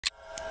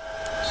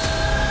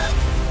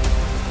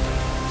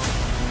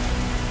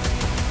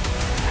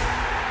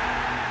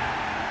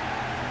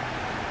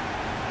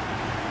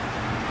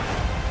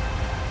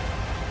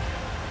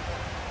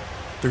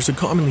There's a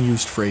commonly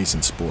used phrase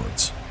in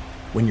sports: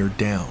 when you're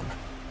down,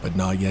 but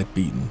not yet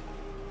beaten.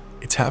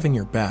 It's having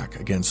your back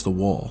against the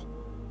wall.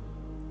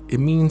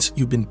 It means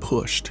you've been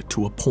pushed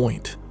to a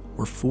point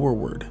where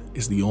forward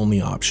is the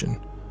only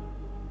option.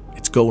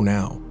 It's go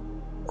now,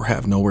 or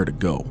have nowhere to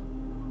go.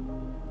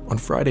 On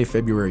Friday,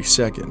 February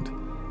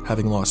 2nd,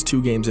 having lost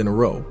 2 games in a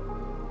row,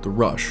 the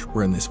Rush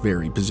were in this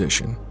very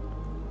position.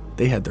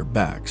 They had their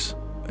backs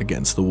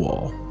against the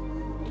wall.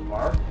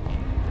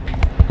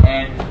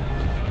 And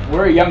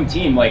we're a young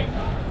team. Like,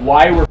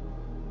 why we're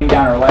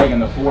down our leg in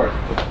the fourth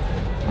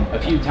a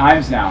few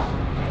times now?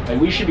 Like,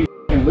 we should be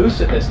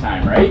loose at this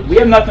time, right? We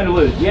have nothing to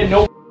lose. We had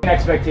no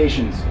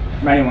expectations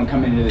from anyone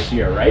coming into this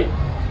year, right?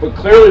 But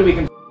clearly we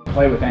can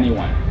play with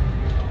anyone,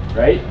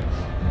 right?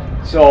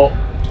 So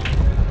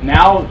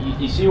now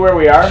you see where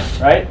we are,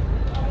 right?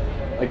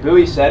 Like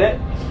Billy said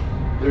it,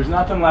 there's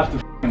nothing left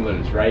to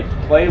lose, right?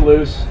 Play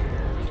loose.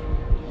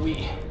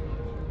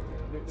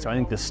 So I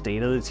think the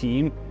state of the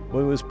team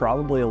was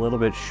probably a little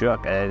bit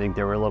shook. I think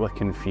they were a little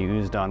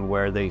confused on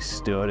where they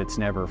stood. It's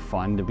never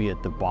fun to be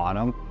at the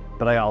bottom,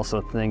 but I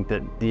also think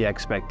that the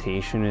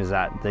expectation is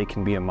that they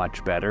can be a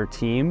much better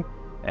team,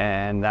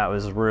 and that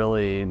was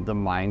really the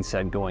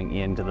mindset going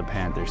into the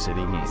Panther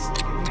City game.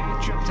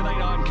 Matchup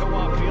tonight on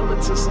Co-op Field.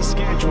 It's the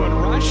Saskatchewan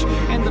Rush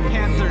and the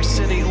Panther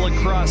City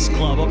Lacrosse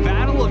Club. A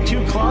battle of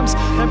 2 clubs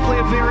that play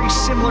a very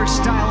similar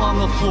style on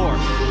the floor.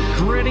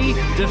 Gritty,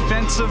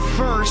 defensive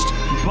first,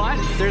 but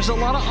there's a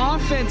lot of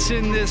offense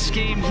in this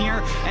game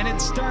here, and it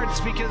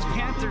starts because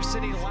Panther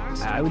City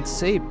last... I would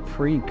say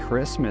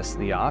pre-Christmas,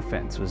 the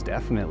offense was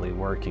definitely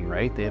working,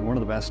 right? They had one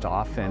of the best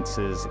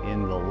offenses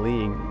in the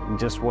league.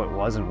 Just what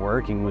wasn't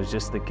working was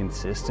just the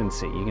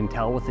consistency. You can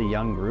tell with a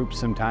young group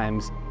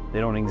sometimes they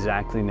don't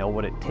exactly know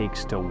what it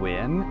takes to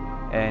win,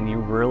 and you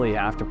really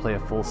have to play a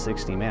full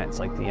 60 minutes.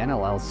 Like, the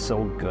NLL is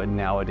so good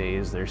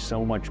nowadays, there's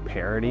so much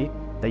parity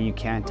that you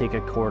can't take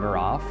a quarter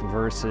off,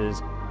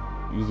 versus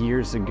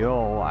years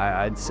ago,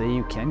 I'd say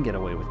you can get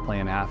away with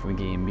playing half of a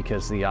game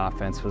because the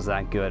offense was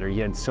that good, or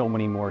you had so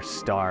many more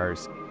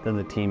stars than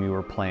the team you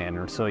were playing,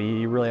 or so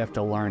you really have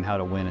to learn how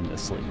to win in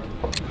this league.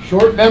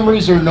 Short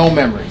memories or no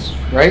memories,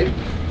 right?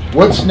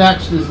 What's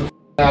next is the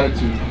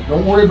attitude.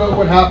 Don't worry about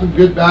what happened,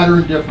 good, bad, or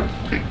indifferent,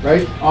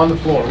 right? On the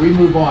floor. We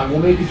move on. We'll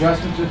make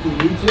adjustments if we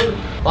need to.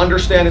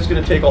 Understand it's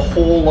going to take a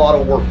whole lot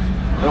of work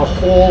and a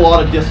whole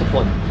lot of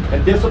discipline.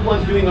 And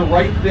discipline's doing the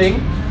right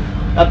thing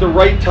at the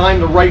right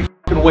time, the right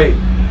way.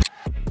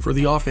 For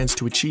the offense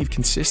to achieve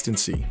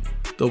consistency,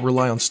 they'll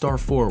rely on star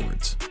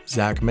forwards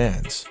Zach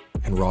Mans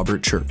and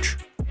Robert Church.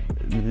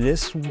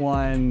 This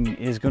one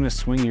is going to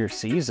swing your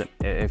season.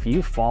 If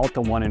you fall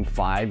to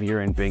 1-5,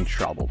 you're in big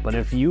trouble. But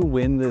if you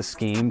win this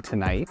game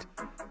tonight,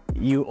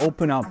 you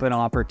open up an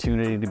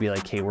opportunity to be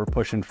like, hey, we're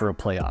pushing for a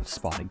playoff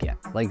spot again.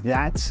 Like,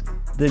 that's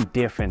the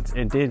difference.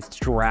 It's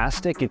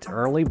drastic, it's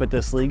early, but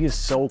this league is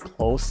so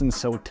close and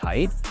so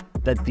tight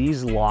that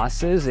these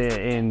losses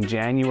in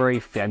January,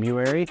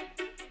 February,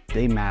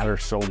 they matter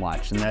so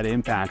much, and that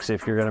impacts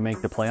if you're going to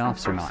make the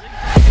playoffs or not.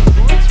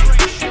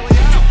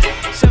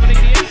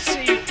 788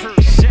 save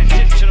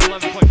percentage at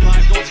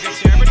 11.5 goals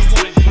against average,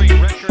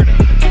 1-3 record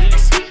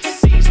this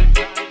season.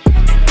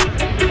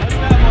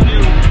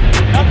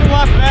 Nothing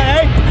left, man,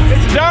 hey?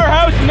 This is our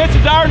house and this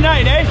is our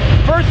night, eh?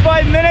 First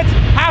 5 minutes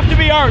have to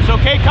be ours,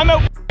 okay? Come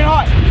out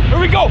hot. Here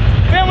we go.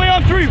 Family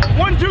on 3.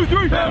 1, 2,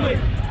 3, family.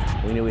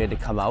 We knew we had to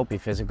come out, be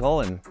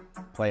physical, and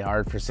play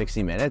hard for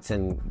 60 minutes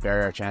and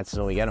bury our chances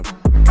when we get them.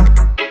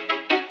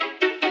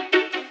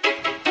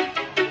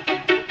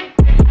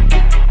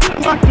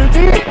 Look, dude,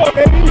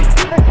 baby.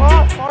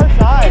 Off, far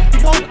side.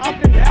 He goes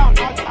up and down,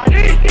 not side.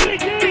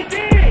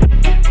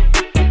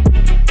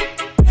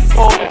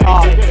 Oh,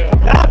 God.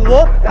 That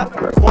look, that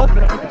first look,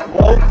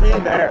 low key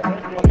there.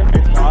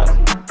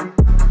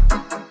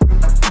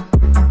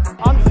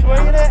 I'm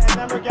swinging it, and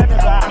then we're getting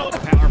it back.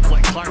 Power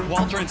play, Clark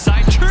Walter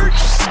inside, Church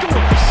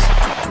scores.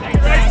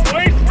 Right,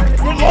 boys.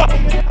 Good luck.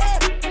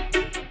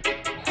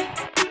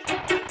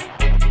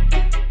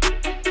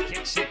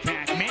 Kicks it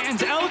back,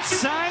 Mans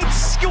outside,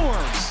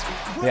 scores.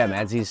 Yeah,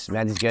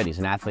 Madsy's good. He's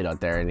an athlete out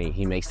there, and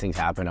he makes things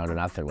happen out of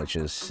nothing, which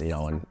is, you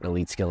know, an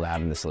elite skill to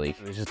have in this league.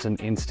 It's just an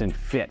instant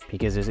fit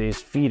because his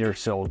feet are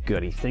so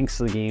good. He thinks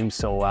the game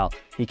so well.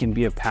 He can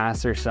be a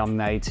passer some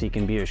nights. He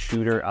can be a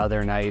shooter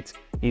other nights.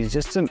 He's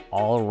just an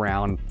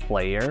all-around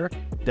player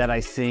that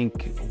I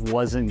think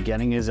wasn't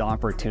getting his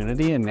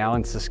opportunity, and now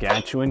in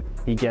Saskatchewan,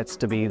 he gets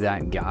to be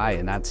that guy,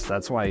 and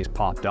that's why he's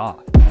popped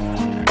off.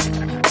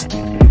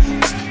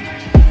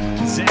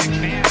 Zach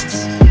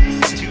Mans,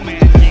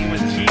 two-man game with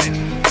Keenan.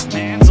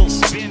 Mans will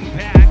spin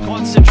back,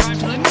 wants to drive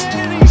to the net,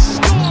 and he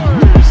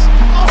scores!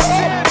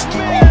 Zach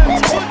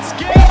Mans puts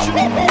Gage in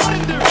the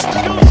blender,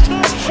 goes to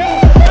the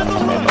shot, and the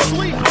Rush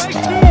lead by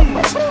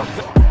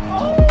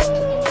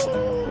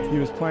 2. He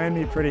was playing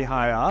me pretty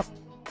high up,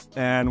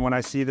 and when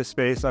I see the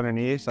space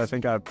underneath, I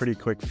think I have pretty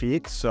quick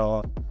feet,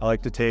 so I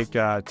like to take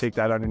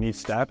that underneath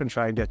step and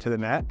try and get to the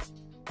net.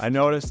 I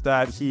noticed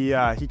that he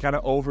kind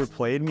of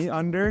overplayed me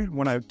under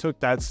when I took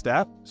that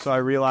step, so I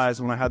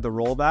realized when I had the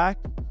rollback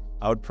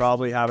I would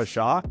probably have a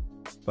shot.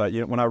 But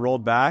when I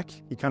rolled back,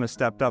 he kind of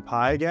stepped up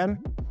high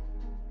again,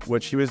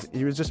 which he was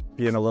just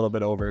being a little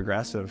bit over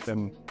aggressive.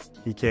 And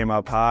he came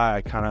up high,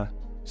 I kind of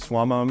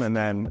swum him, and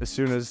then as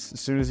soon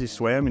as you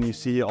swim and you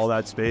see all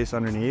that space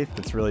underneath,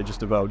 it's really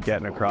just about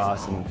getting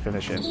across and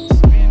finishing.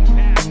 Spin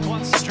pass,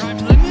 wants to drive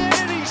to the net,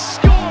 and he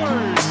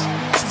scores!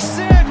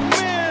 Zach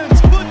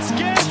Mans puts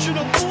Gash in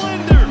a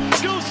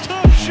blender, goes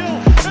top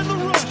shelf, and the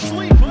Rush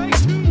lead by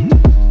 2.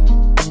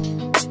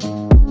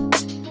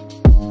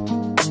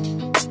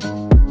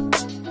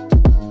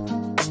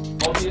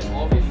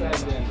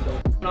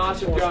 An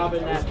awesome job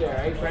in that there,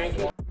 eh,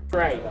 Frankie?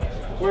 Right.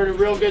 We're in a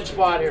real good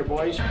spot here,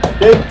 boys.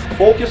 Okay,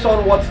 focus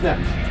on what's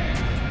next.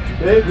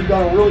 Okay, we've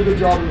done a really good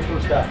job in the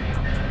first half.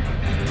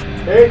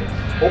 Okay,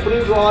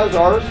 opening draw is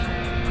ours.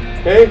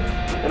 Okay,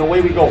 and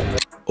away we go.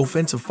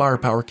 Offensive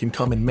firepower can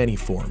come in many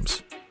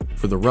forms.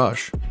 For the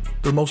Rush,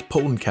 their most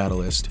potent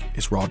catalyst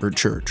is Robert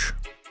Church.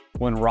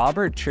 When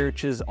Robert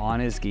Church is on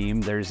his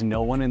game, there's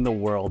no one in the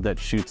world that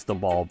shoots the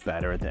ball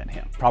better than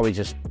him. Probably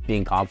just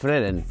being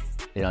confident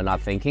and not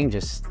thinking,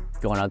 just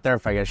going out there.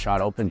 If I get a shot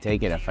open,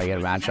 take it. If I get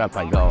a matchup,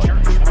 I go.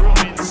 Room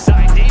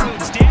inside,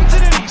 David's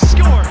dancing and he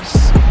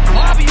scores.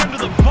 Bobby under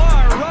the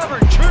bar,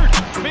 Robert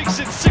Church makes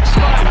it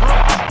 6-5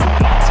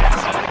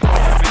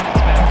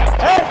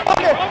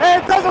 Hey,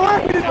 it doesn't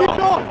work, he just keeps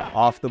going.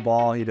 Off the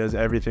ball, he does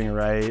everything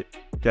right,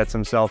 gets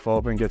himself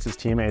open, gets his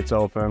teammates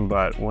open,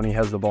 but when he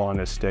has the ball on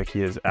his stick,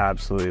 he is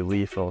absolutely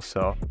lethal.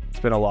 So it's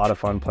been a lot of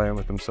fun playing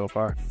with him so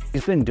far.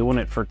 He's been doing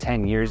it for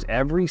 10 years.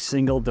 Every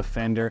single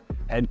defender,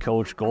 head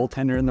coach,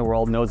 goaltender in the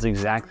world knows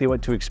exactly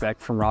what to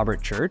expect from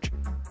Robert Church,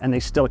 and they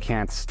still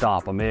can't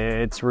stop him.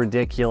 It's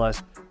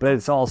ridiculous, but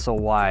it's also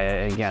why,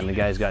 again, the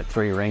guy's got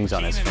 3 rings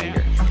on his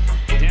finger.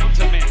 Down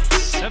to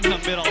Mintz, in the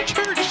middle,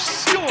 Church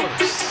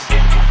scores.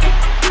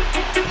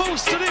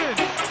 Posted in,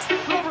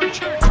 Robert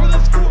Church with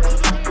a score to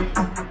the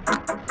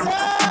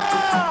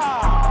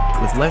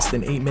man. With less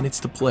than 8 minutes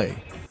to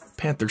play,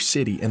 Panther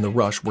City and the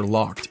Rush were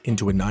locked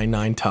into a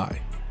 9-9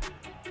 tie,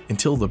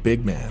 until the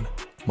big man,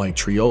 Mike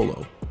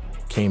Triolo,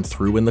 came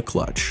through in the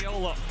clutch.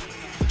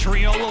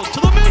 Triolo's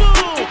to the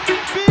middle!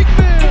 Big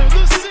man,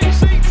 the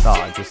 6-8.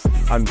 Oh, just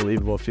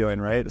unbelievable feeling,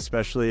 right?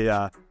 Especially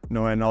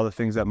knowing all the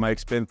things that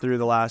Mike's been through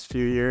the last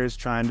few years,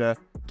 trying to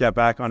get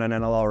back on an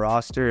NLL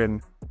roster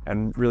and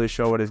really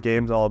show what his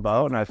game's all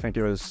about. And I think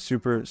it was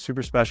super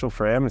special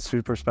for him and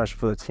super special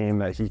for the team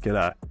that he could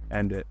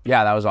end it.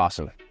 Yeah, that was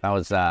awesome. That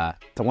was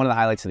one of the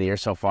highlights of the year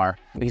so far.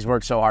 He's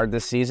worked so hard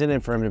this season,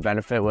 and for him to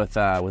benefit with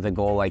a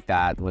goal like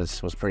that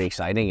was pretty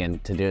exciting,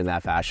 and to do it in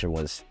that fashion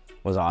was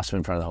awesome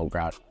in front of the home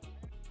crowd.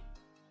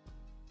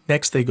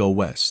 Next they go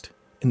west,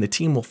 and the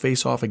team will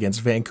face off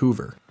against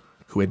Vancouver,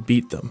 who had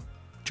beat them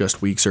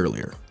just weeks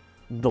earlier.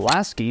 The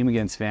last game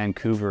against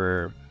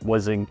Vancouver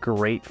was a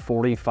great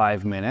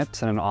 45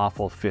 minutes and an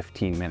awful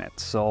 15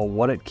 minutes. So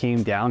what it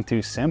came down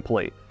to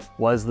simply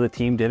was the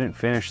team didn't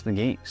finish the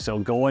game. So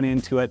going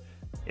into it,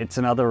 it's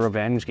another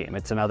revenge game.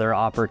 It's another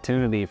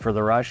opportunity for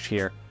the Rush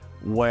here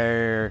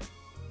where,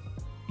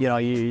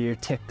 you're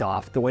ticked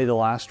off the way the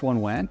last one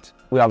went.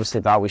 We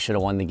obviously thought we should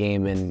have won the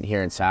game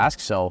here in Sask,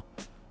 so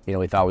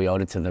we thought we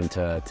owed it to them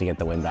to get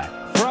the win back.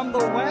 From the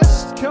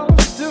west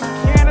coast of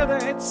Canada,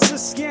 it's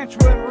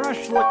Saskatchewan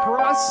Rush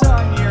Lacrosse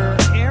on your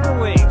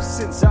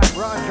airwaves inside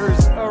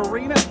Rogers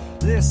Arena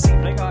this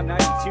evening on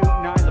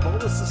 92.9 The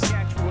Bold of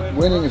Saskatchewan.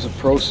 Winning is a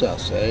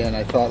process, and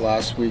I thought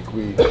last week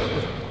we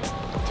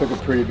took a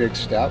pretty big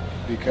step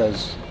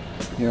because,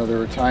 there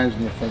were times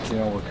when you think,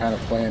 we're kind of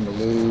playing to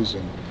lose,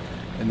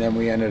 and then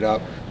we ended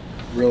up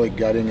really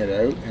gutting it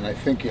out. And I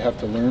think you have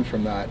to learn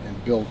from that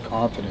and build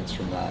confidence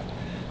from that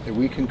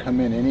we can come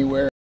in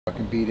anywhere,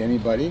 can beat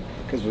anybody,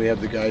 because we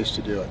have the guys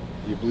to do it.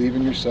 You believe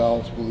in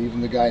yourselves, believe in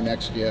the guy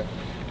next to you,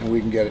 and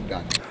we can get it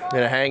done. I'm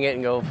gonna hang it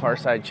and go far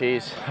side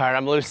cheese. All right,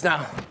 I'm loose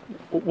now.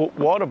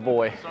 What a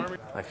boy.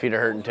 My feet are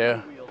hurting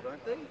too.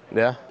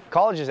 Yeah.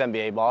 College is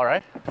NBA ball,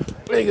 right?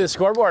 Look at the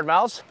scoreboard,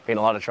 Mouse. Be in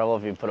a lot of trouble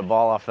if you put a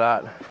ball off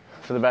that.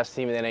 For the best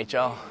team in the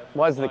NHL.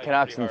 Was the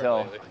Canucks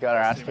until got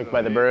our ass kicked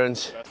by the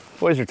Bruins.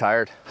 Boys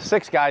retired.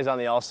 6 guys on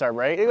the All-Star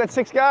break. We got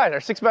 6 guys, our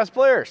 6 best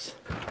players.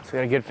 So we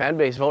got a good fan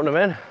base voting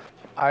them in.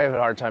 I have a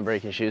hard time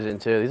breaking shoes in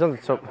too.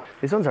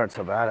 These ones aren't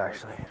so bad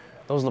actually.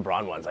 Those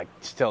LeBron ones, I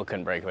still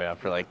couldn't break away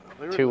after like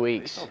 2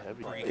 weeks.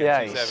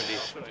 Yeah,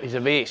 he's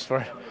a beast.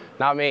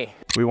 Not me.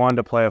 We wanted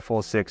to play a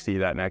full 60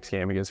 that next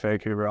game against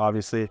Vancouver.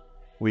 Obviously,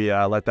 we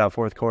let that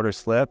fourth quarter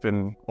slip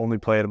and only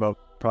played about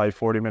probably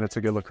 40 minutes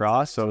of good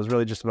lacrosse. So it was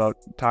really just about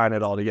tying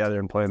it all together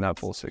and playing that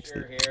full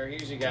 60.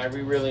 He's a guy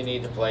we really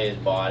need to play his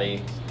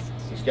body.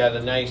 He's got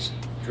a nice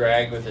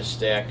drag with a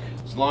stick.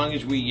 As long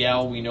as we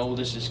yell, we know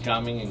this is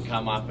coming and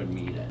come up and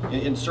meet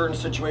it. In certain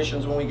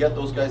situations when we get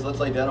those guys, let's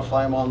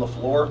identify them on the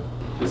floor.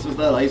 This is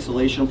that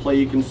isolation play.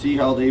 You can see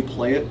how they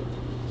play it.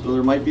 So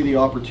there might be the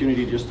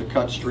opportunity just to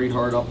cut straight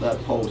hard up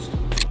that post.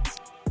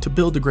 To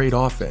build a great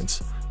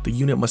offense, the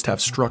unit must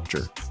have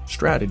structure,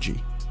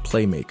 strategy,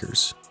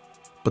 playmakers.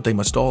 But they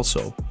must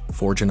also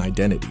forge an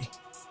identity.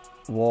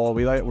 Well,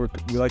 we like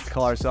to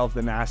call ourselves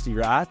the nasty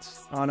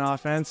rats on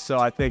offense. So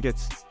I think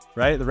it's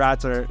right? The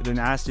Rats they're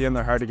nasty and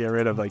they're hard to get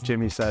rid of, like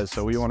Jimmy says.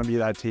 So we want to be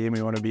that team.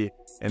 We want to be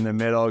in the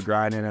middle,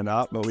 grinding it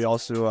up, but we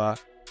also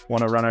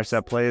want to run our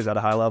set plays at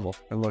a high level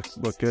and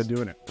look good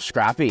doing it.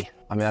 Scrappy.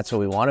 I mean, that's what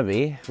we want to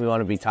be. We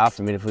want to be tough.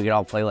 I mean, if we could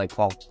all play like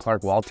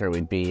Clark Walter,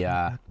 we'd be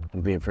a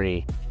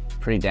pretty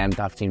damn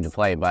tough team to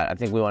play. But I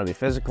think we want to be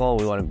physical.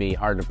 We want to be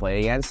hard to play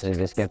against and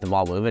just get the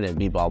ball moving and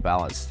be ball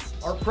balanced.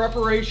 Our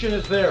preparation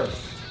is there.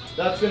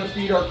 That's going to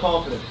feed our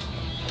confidence.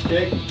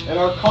 Okay? And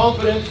our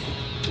confidence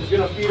is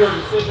going to feed our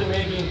decision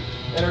making,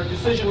 and our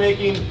decision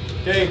making,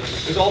 okay,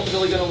 is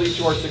ultimately going to lead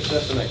to our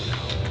success tonight.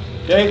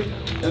 Okay?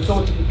 And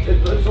so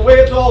it's the way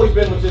it's always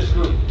been with this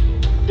group.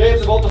 Okay?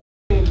 It's about the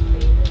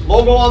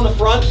logo on the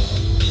front,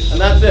 and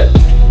that's it.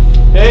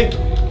 Okay?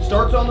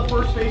 Starts on the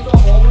first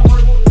face-off, all the way.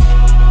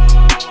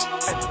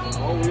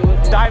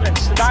 Diamond,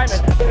 the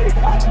diamond.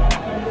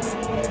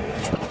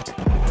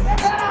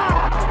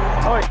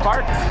 Oh, it's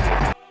Mark.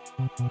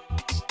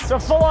 It's a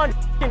full-on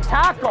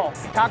tackle.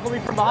 Tackle me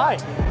from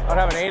behind. I'd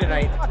have an A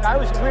tonight. I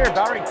was clear.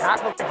 Bowery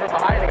tackled me from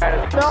behind. The guy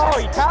doesn't. No,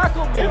 he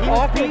tackled me. He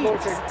was beat.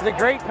 It's a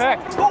great pick.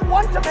 Go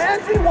one to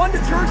Manzi, one to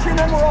Church, and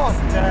then we're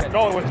on.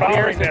 No, it was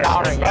Bowery there.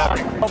 Bowery,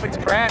 yeah. If it's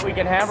Grant, we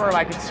can hammer him.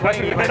 I can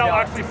swing. Then I'll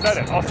actually set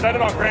it. I'll set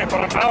it on Grant,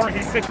 but on Bowery,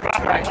 he sits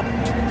back. Right.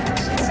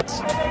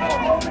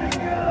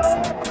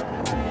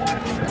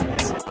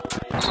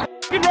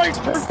 Get right,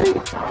 Percy.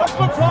 That's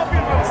what I'm talking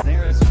about.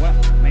 There as well.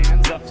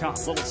 Man's up top.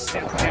 Little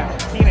step down.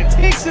 Keenan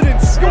takes it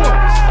and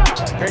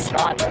scores. Great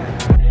shot.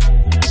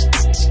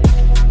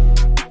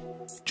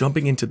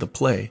 Jumping into the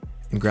play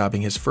and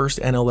grabbing his first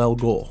NLL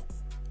goal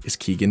is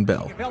Keegan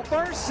Bell. Bell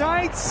far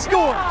side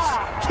scores.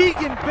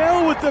 Keegan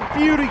Bell with the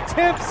beauty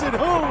tips it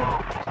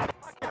home.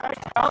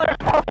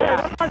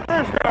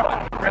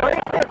 Really?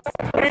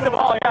 Getting the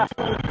ball, yeah.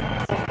 I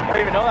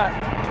didn't even know that.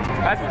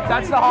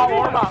 That's the hot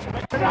warm-up.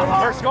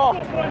 First goal.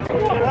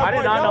 I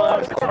did not know that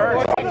was his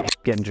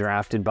first. Getting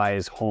drafted by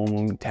his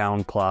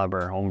hometown club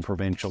or home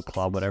provincial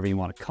club, whatever you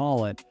want to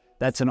call it,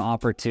 that's an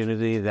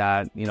opportunity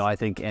that, you know, I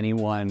think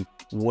anyone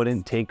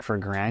wouldn't take for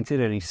granted,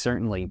 and he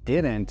certainly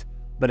didn't.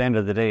 But end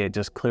of the day, it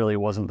just clearly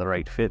wasn't the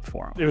right fit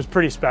for him. It was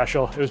pretty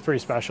special. It was pretty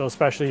special,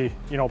 especially,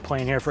 you know,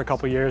 playing here for a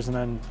couple of years, and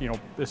then, you know,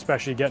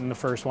 especially getting the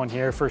first one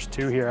here, first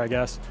two here, I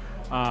guess.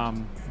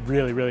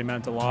 Really, really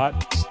meant a lot.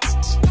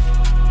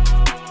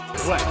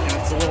 And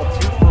it's a little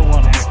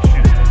 2-for-1 action.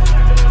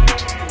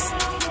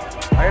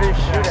 I gotta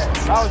shoot it.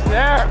 I was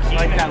there.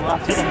 Like that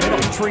left to the middle.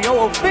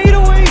 Triolo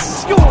fadeaway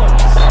scores.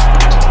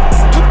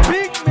 The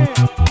big man.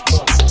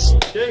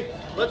 Okay,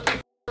 let's be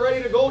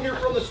ready to go here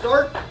from the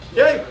start.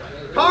 Okay,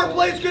 power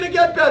play is going to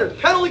get better.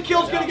 Penalty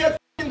kill is going to get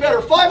better.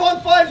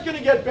 5-on-5 is going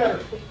to get better.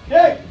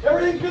 Okay,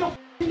 everything's going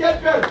to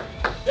get better.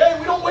 Okay,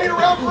 we don't wait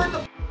around for it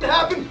to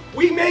happen.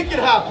 We make it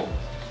happen.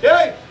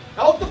 Okay,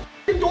 out the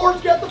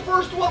doors, get the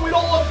first one. We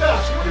don't look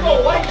back. Here we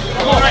go, White.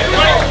 Come on,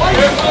 White.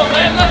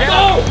 Let's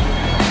go.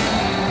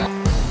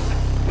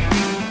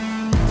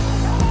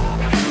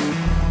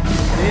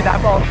 Need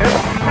that ball too.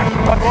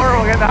 One more,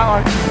 we'll get that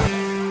one.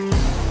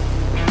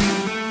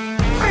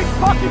 Hey,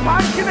 fucking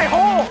man, give me a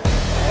hole.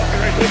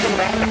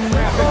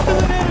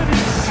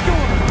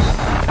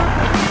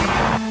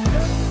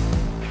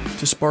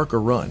 To spark a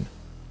run,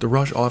 the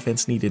Rush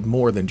offense needed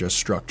more than just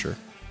structure.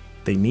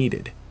 They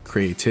needed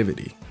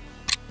creativity.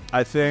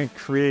 I think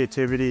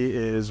creativity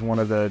is one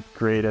of the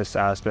greatest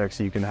aspects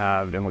you can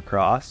have in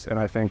lacrosse, and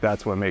I think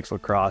that's what makes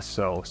lacrosse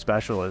so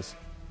special is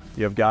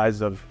you have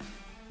guys of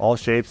all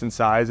shapes and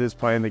sizes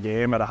playing the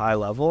game at a high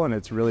level, and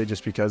it's really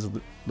just because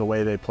of the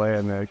way they play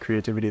and the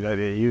creativity that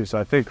they use. So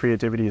I think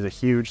creativity is a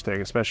huge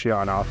thing, especially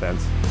on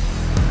offense.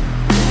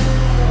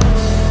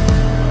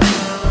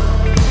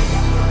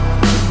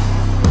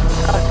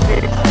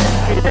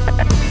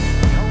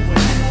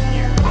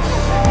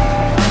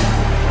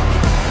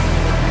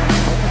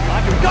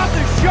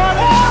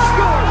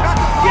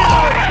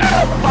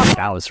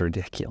 That was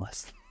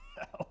ridiculous.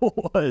 That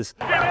was.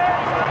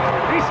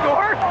 He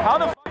scored? How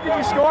the fuck did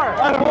you score?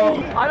 I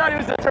thought he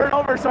was a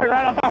turnover, so I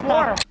ran off the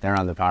floor. They're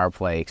on the power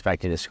play,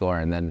 expected to score,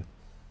 and then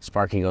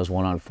Sparky goes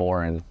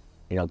 1-on-4 and,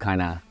 you know,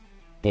 kind of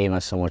gave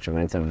us so much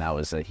momentum. That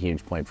was a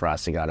huge point for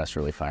us. It got us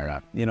really fired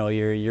up. You know,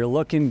 you're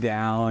looking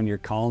down, you're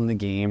calling the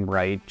game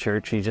right.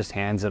 Church, he just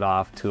hands it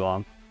off to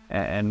him.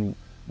 And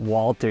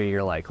Walter,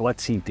 you're like,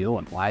 what's he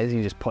doing? Why is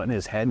he just putting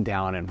his head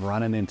down and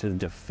running into the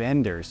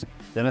defenders?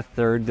 Then a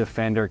third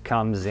defender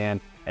comes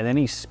in, and then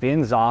he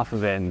spins off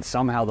of it, and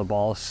somehow the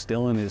ball's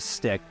still in his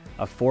stick.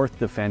 A fourth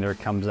defender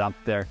comes up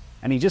there,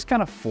 and he just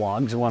kind of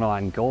flogs one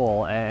on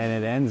goal, and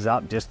it ends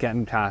up just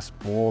getting past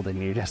Bold,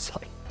 and you're just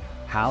like,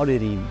 how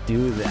did he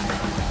do that?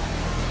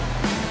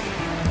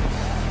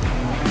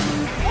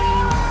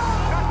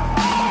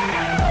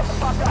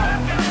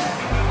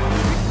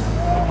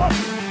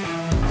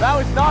 That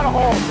was not a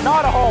hole,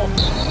 not a hole,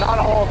 not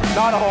a hole,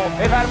 not a hole.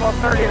 They've had about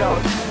 30 of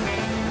those.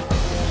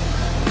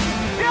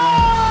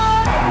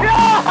 Yeah!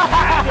 Yeah!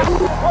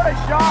 What a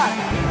shot!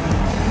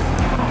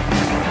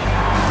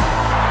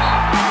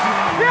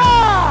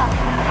 Yeah!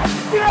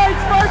 Yeah,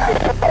 Sparky!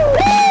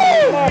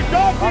 Woo!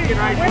 Fucking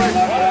right,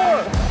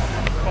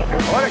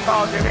 What a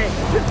call, Jimmy.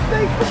 Just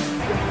stay the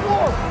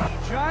floor.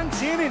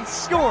 John's in and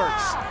scores.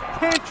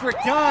 Patrick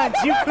Johns,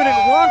 you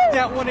couldn't walk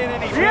that one in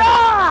any way.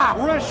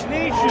 Yeah! Rush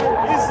Nation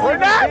is We're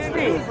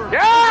nasty.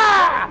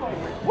 Yeah!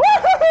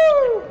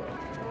 Woohoo!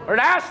 We're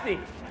nasty.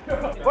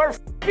 We're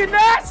f***ing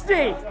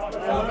nasty.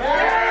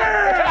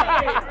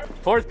 Yeah!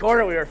 Fourth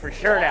quarter, we were for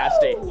sure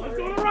nasty. Let's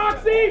go to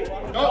Roxy.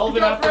 Hell of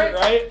an effort,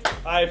 right?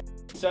 I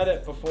said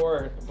it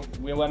before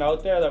we went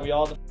out there that we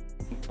all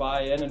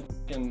buy in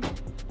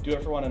and do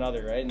it for one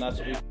another, right? And that's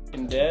what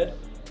we did.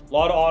 A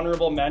lot of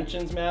honorable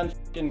mentions, man.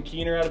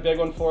 Keener had a big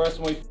one for us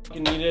when we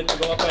needed to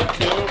go up by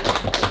 2.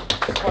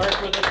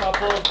 Park with a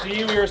couple.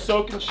 D, we were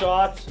soaking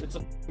shots. It's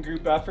a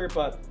group effort,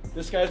 but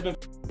this guy's been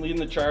leading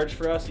the charge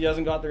for us. He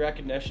hasn't got the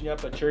recognition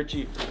yet, but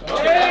Churchy.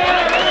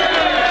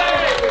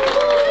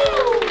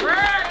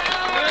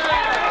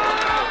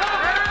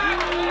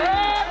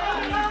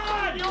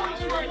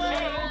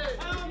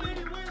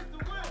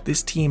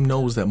 This team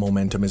knows that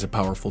momentum is a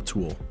powerful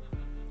tool.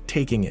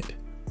 Taking it,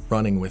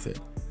 running with it,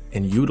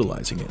 and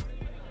utilizing it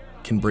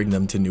can bring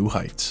them to new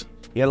heights.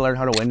 You gotta learn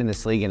how to win in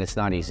this league, and it's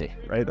not easy.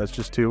 Right, that's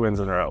just 2 wins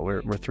in a row.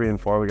 We're 3 and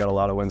 4, we got a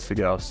lot of wins to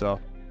go. So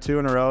 2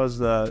 in a row is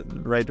the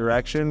right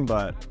direction,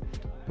 but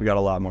we got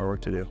a lot more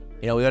work to do.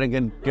 You know, we got a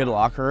good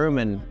locker room,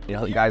 and you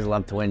know, the guys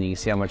love to win. You can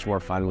see how much more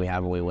fun we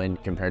have when we win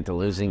compared to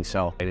losing.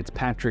 So It's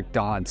Patrick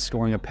Dodds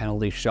scoring a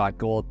penalty shot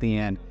goal at the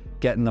end,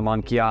 getting the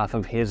monkey off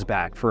of his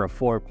back for a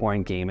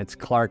 4-point game. It's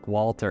Clark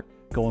Walter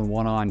going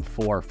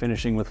 1-on-4,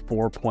 finishing with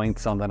 4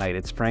 points on the night.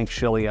 It's Frank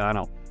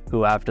Chiliano,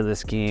 who after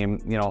this game,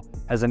 you know,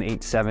 has an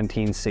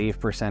 .817 save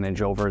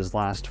percentage over his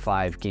last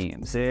 5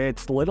 games.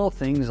 It's little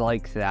things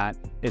like that.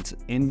 It's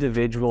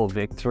individual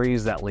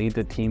victories that lead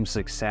to team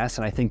success.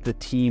 And I think the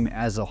team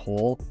as a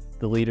whole,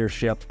 the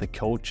leadership, the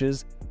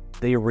coaches,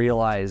 they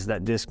realize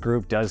that this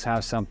group does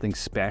have something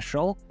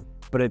special,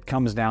 but it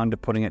comes down to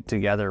putting it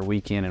together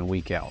week in and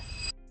week out.